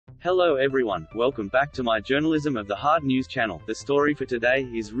Hello everyone, welcome back to my Journalism of the Heart news channel. The story for today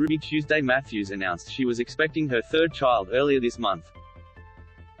is Ruby Tuesday Matthews announced she was expecting her third child earlier this month.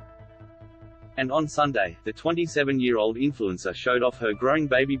 And on Sunday, the 27-year-old influencer showed off her growing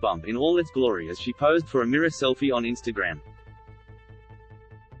baby bump in all its glory as she posed for a mirror selfie on Instagram.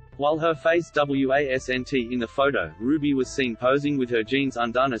 While her face wasn't in the photo, Ruby was seen posing with her jeans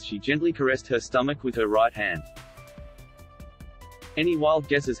undone as she gently caressed her stomach with her right hand. Any wild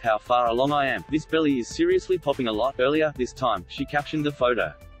guesses how far along I am? This belly is seriously popping a lot. Earlier this time, she captioned the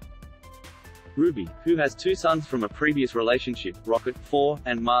photo. Ruby, who has two sons from a previous relationship, Rocket, 4,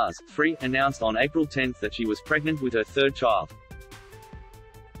 and Mars, 3, announced on April 10 that she was pregnant with her third child.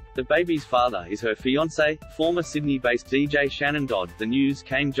 The baby's father is her fiancé, former Sydney-based DJ Shannon Dodd. The news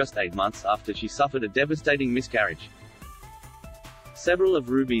came just 8 months after she suffered a devastating miscarriage. Several of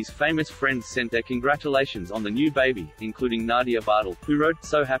Ruby's famous friends sent their congratulations on the new baby, including Nadia Bartle, who wrote,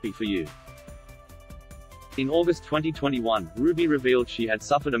 "So happy for you." In August 2021, Ruby revealed she had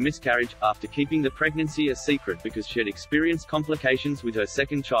suffered a miscarriage, after keeping the pregnancy a secret because she had experienced complications with her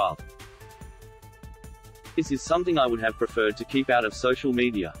second child. "This is something I would have preferred to keep out of social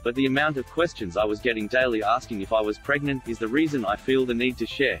media, but the amount of questions I was getting daily asking if I was pregnant is the reason I feel the need to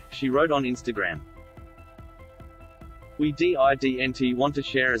share," she wrote on Instagram. "We didn't want to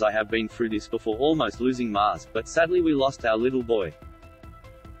share as I have been through this before almost losing Mars, but sadly we lost our little boy.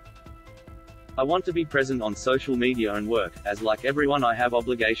 I want to be present on social media and work, as like everyone I have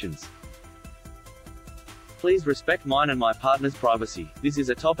obligations. Please respect mine and my partner's privacy. This is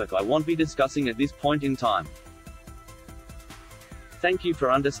a topic I won't be discussing at this point in time. Thank you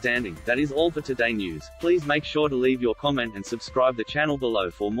for understanding." That is all for today news. Please make sure to leave your comment and subscribe the channel below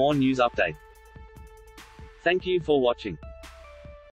for more news update. Thank you for watching.